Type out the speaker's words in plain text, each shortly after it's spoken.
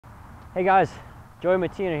Hey guys,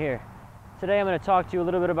 Mattina here. Today I'm going to talk to you a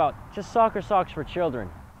little bit about just soccer socks for children.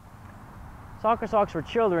 Soccer socks for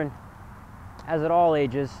children, as at all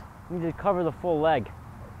ages, need to cover the full leg.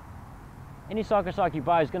 Any soccer sock you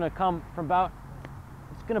buy is going to come from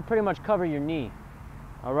it's going to pretty much cover your knee.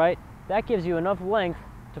 Alright? That gives you enough length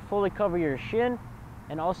to fully cover your shin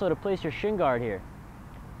and also to place your shin guard here.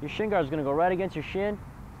 Your shin guard is going to go right against your shin.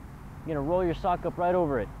 You're going to roll your sock up right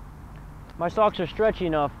over it. My socks are stretchy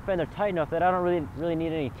enough and they're tight enough that I don't really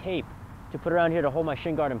need any tape to put around here to hold my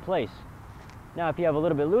shin guard in place. Now if you have a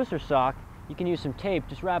little bit looser sock, you can use some tape.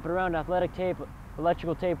 Just wrap it around, athletic tape,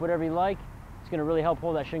 electrical tape, whatever you like. It's going to really help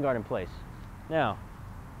hold that shin guard in place. Now,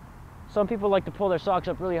 some people like to pull their socks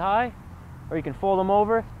up really high, or you can fold them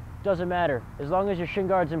over. Doesn't matter, as long as your shin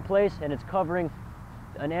guard's in place and it's covering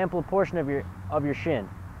an ample portion of your shin.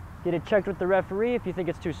 Get it checked with the referee if you think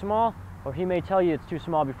it's too small, or he may tell you it's too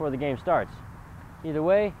small before the game starts. Either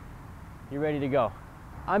way, you're ready to go.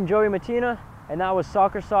 I'm Mattina, and that was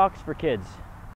Soccer Socks for Kids.